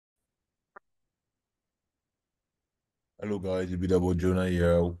Hello guys, Ibidabo Jonah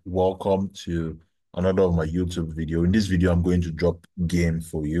here. Welcome to another of my YouTube video. In this video, I'm going to drop game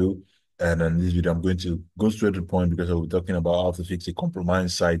for you. And in this video, I'm going to go straight to the point because I'll be talking about how to fix a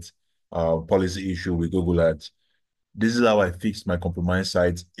compromised site policy issue with Google Ads. This is how I fixed my compromised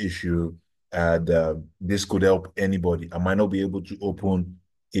site issue, and this could help anybody. I might not be able to open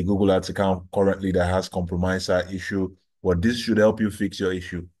a Google Ads account currently that has compromised site issue, but this should help you fix your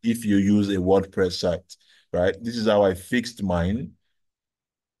issue if you use a WordPress site, right? This is how I fixed mine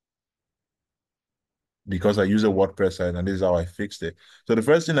because I use a WordPress site, and this is how I fixed it. So the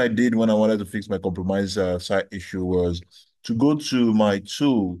first thing I did when I wanted to fix my compromised site issue was to go to my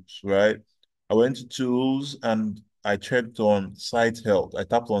tools, right? I went to tools and I checked on site health. I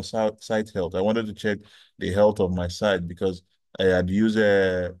tapped on site health. I wanted to check the health of my site because I had used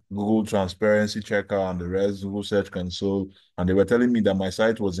a Google Transparency Checker and the rest, Google Search Console, and they were telling me that my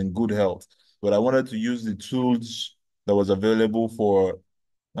site was in good health. But I wanted to use the tools that was available for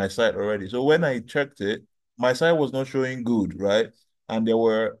my site already. So when I checked it, my site was not showing good, right? And there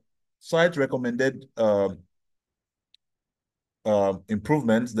were site recommended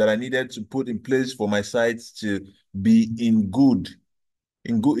improvements that I needed to put in place for my site to be in good.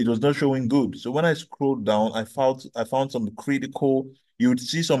 In good, it was not showing good. So when I scrolled down, I found some critical. You would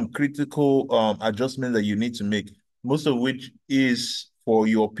see some critical adjustments that you need to make. Most of which is for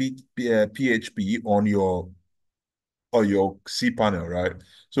your PHP on your cPanel, right?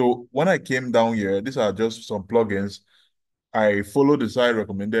 So when I came down here, these are just some plugins. I followed the site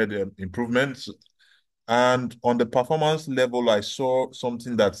recommended improvements, and on the performance level, I saw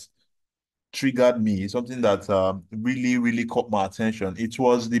something that triggered me, something that really, really caught my attention. It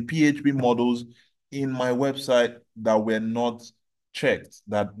was the PHP models in my website that were not checked,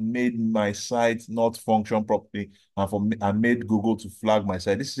 that made my site not function properly, and made Google to flag my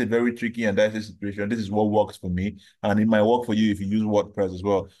site. This is a very tricky and dicey situation. This is what works for me, and it might work for you if you use WordPress as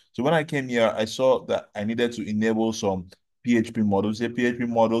well. So when I came here, I saw that I needed to enable some PHP models. Say PHP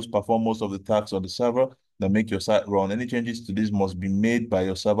models perform most of the tasks on the server that make your site run. Any changes to this must be made by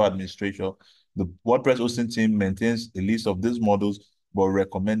your server administrator. The WordPress hosting team maintains a list of these models, but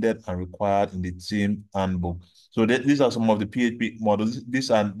recommended and required in the team handbook. So these are some of the PHP models. This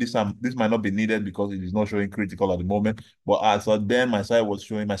might not be needed because it is not showing critical at the moment. But as of then, my site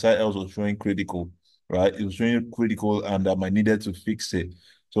else was showing critical, right? It was showing critical, and I needed to fix it.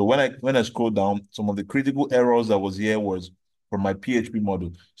 So when I scroll down, some of the critical errors that was here was from my PHP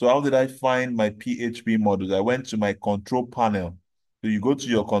model. So how did I find my PHP models? I went to my control panel. So you go to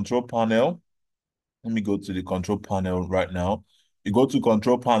your control panel. Let me go to the control panel right now. You go to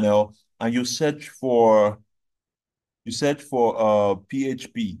control panel and you search for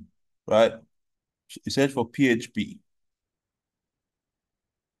PHP, right? You search for PHP.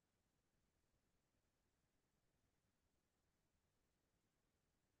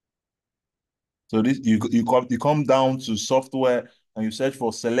 So this you come down to software and you search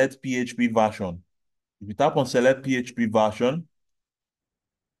for select PHP version. If you tap on select PHP version,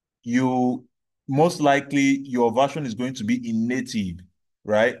 you most likely your version is going to be in native,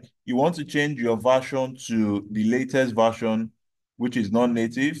 right? You want to change your version to the latest version, which is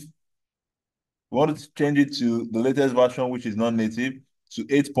non-native. You want to change it to the latest version, which is non-native, to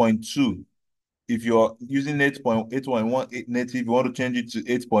 8.2. If you're using 8.1 native, you want to change it to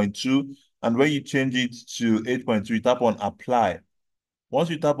 8.2. And when you change it to 8.2, you tap on apply. Once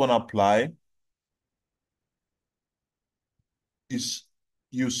you tap on apply, is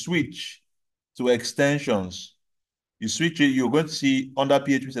you switch to extensions. You switch it, you're going to see under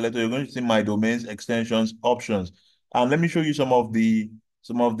PHP selector, you're going to see my domains, extensions, options. And let me show you some of the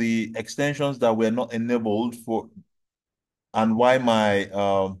extensions that were not enabled for, and why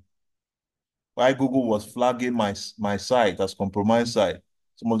Google was flagging my site as compromised site.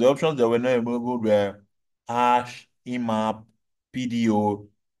 Some of the options that were not enabled were hash, IMAP, PDO,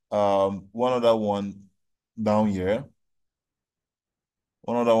 one other one down here.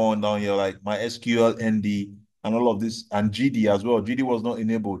 One other one down here, like my SQL, ND, and all of this, and GD as well. GD was not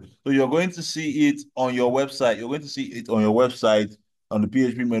enabled. So you're going to see it on your website. You're going to see it on your website on the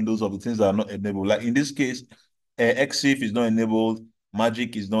PHP windows of the things that are not enabled. Like in this case, XIF is not enabled,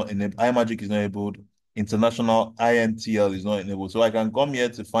 Magic is not enabled, iMagick is not enabled, International INTL is not enabled. So I can come here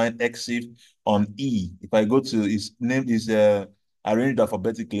to find XIF on E. If I go to its name is arranged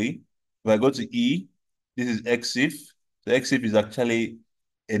alphabetically. If I go to E, this is XIF. The XIF is actually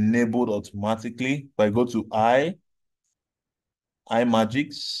enabled automatically. If I go to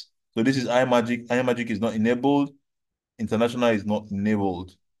iMagick. So this is iMagick. iMagick is not enabled. International is not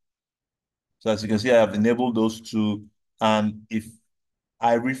enabled. So as you can see, I have enabled those two. And if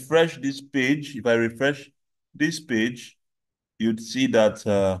I refresh this page, if I refresh this page, you'd see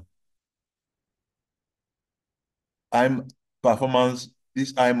that I'm performance,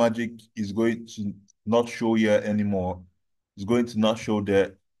 this iMagic is going to not show here anymore. It's going to not show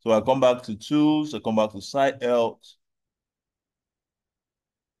there. So I come back to tools, I come back to site health.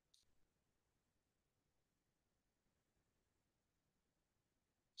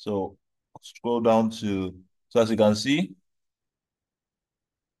 So scroll down to, so as you can see,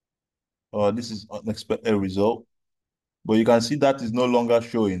 this is unexpected result. But you can see that is no longer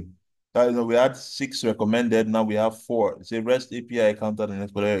showing. That is, we had six recommended, now we have four. It's a REST API encountered an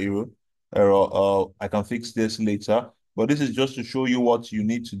expected error. I can fix this later. But this is just to show you what you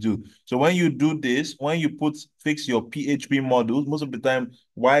need to do. So when you do this, when you fix your PHP models, most of the time,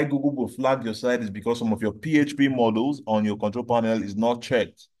 why Google will flag your site is because some of your PHP models on your control panel is not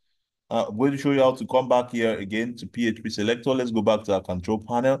checked. I'm going to show you how to come back here again to PHP selector. Let's go back to our control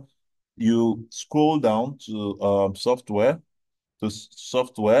panel. You scroll down to software,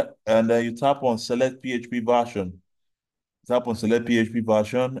 and then you tap on select PHP version. Tap on select PHP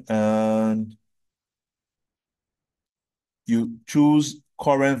version, and you choose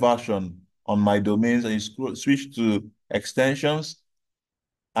current version on my domains, and you switch to extensions,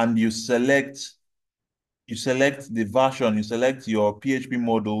 and you select the version, you select your PHP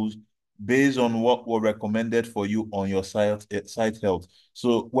models based on what were recommended for you on your site health.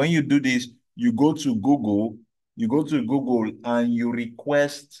 So when you do this, you go to Google and you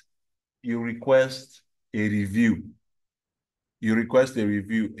request a review. You request a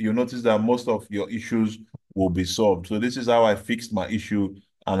review. You notice that most of your issues will be solved. So this is how I fixed my issue,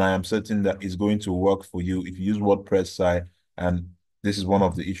 and I am certain that it's going to work for you if you use WordPress site, and this is one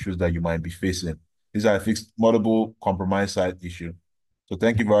of the issues that you might be facing. These are fixed multiple compromise site issue. So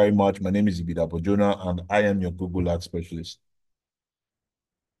thank you very much. My name is Ibida Bojona, and I am your Google Ads specialist.